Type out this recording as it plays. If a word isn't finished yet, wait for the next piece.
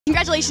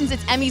Congratulations,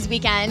 it's Emmys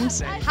weekend.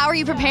 How are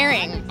you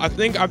preparing? I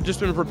think I've just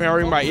been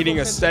preparing by eating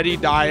a steady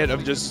diet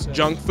of just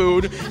junk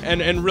food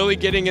and really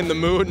getting in the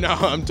mood. No,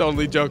 I'm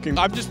totally joking.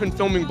 I've just been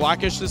filming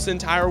Blackish this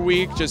entire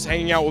week, just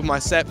hanging out with my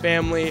set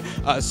family.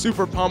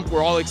 Super pumped.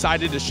 We're all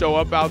excited to show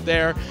up out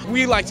there.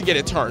 We like to get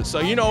it turned, so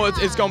you know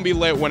it's going to be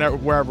lit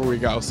wherever we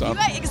go. So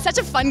It's such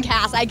a fun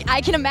cast.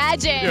 I can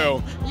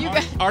imagine.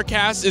 Our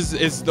cast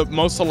is the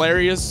most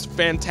hilarious,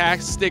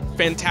 fantastic,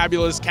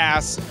 fantabulous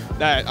cast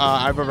that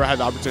I've ever had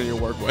the opportunity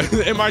to work with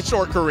in my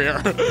short career.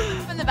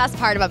 What's been the best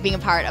part about being a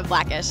part of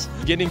Blackish?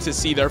 Getting to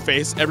see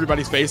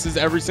everybody's faces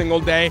every single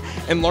day,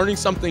 and learning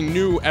something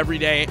new every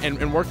day,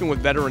 and working with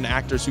veteran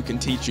actors who can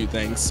teach you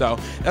things. So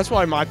that's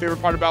probably my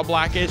favorite part about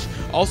Blackish.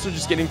 Also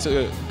just getting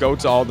to go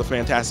to all the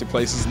fantastic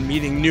places and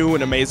meeting new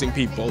and amazing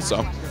people.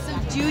 So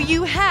do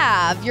you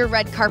have your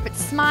red carpet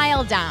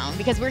smile down?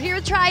 Because we're here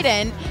with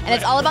Trident, and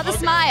it's all about the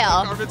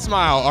smile. Red carpet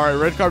smile. All right,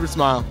 red carpet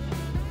smile.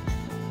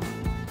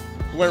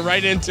 Went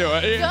right into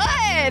it.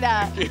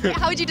 Good.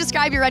 How would you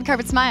describe your red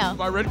carpet smile?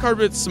 My red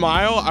carpet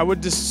smile, I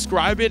would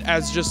describe it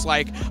as just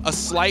like a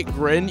slight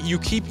grin. You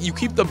keep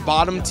the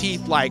bottom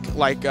teeth like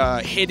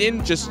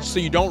hidden, just so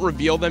you don't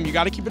reveal them. You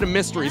got to keep it a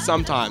mystery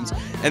sometimes,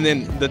 and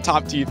then the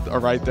top teeth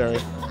are right there.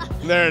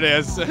 There it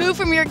is. Who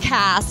from your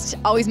cast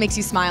always makes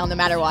you smile no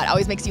matter what?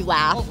 Always makes you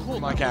laugh?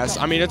 My cast.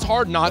 I mean, it's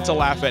hard not to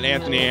laugh at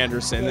Anthony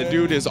Anderson. The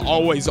dude is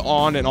always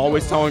on and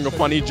always telling a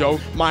funny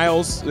joke.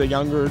 Miles, the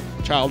younger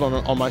child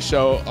on my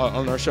show,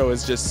 on our show,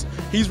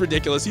 he's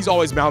ridiculous. He's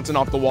always bouncing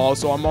off the wall,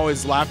 so I'm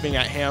always laughing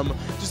at him.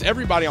 Just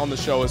everybody on the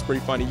show is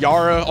pretty funny.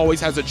 Yara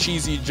always has a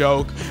cheesy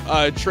joke.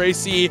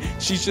 Tracy,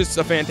 she's just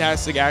a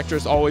fantastic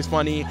actress, always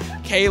funny.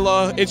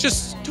 Kayla, it's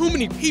just too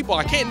many people.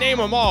 I can't name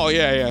them all.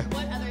 Yeah.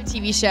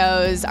 TV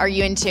shows are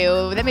you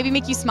into that maybe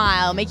make you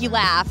smile, make you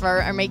laugh,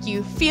 or make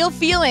you feel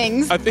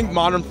feelings? I think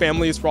Modern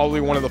Family is probably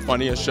one of the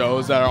funniest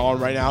shows that are on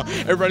right now.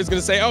 Everybody's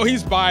gonna say, oh,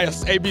 he's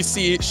biased,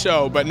 ABC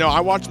show, but no, I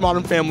watched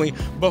Modern Family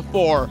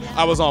before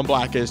I was on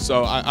Blackish,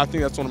 so I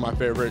think that's one of my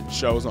favorite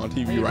shows on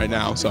TV right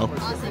now. So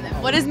awesome.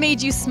 What has made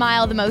you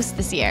smile the most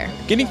this year?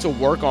 Getting to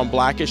work on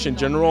Blackish in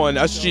general, and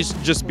us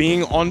just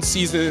being on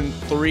season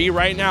 3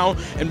 right now,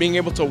 and being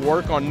able to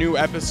work on new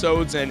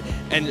episodes and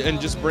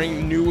just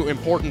bring new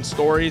important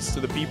stories to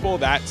the people,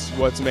 that's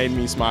what's made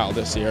me smile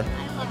this year.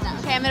 I love that.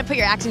 Okay, I'm going to put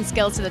your acting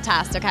skills to the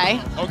test,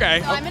 okay? Okay.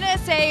 So I'm going to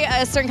say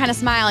a certain kind of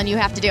smile, and you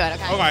have to do it,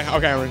 okay?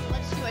 Okay.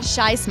 Let's do a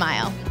shy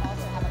smile.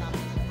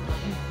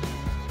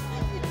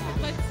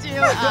 Let's do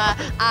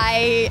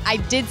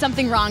I did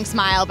something wrong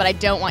smile, but I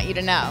don't want you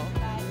to know.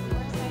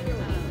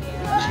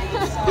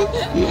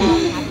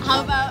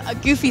 How about a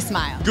goofy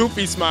smile?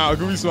 Goofy smile.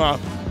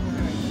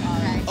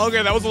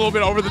 Okay, that was a little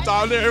bit over the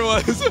top there. It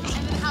was.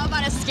 How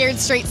about a scared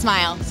straight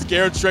smile?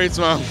 Scared straight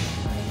smile.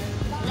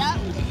 Yep.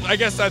 I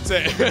guess that's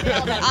it.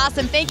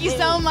 Awesome. Thank you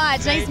so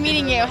much. Nice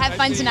meeting you. Have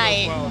fun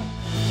tonight.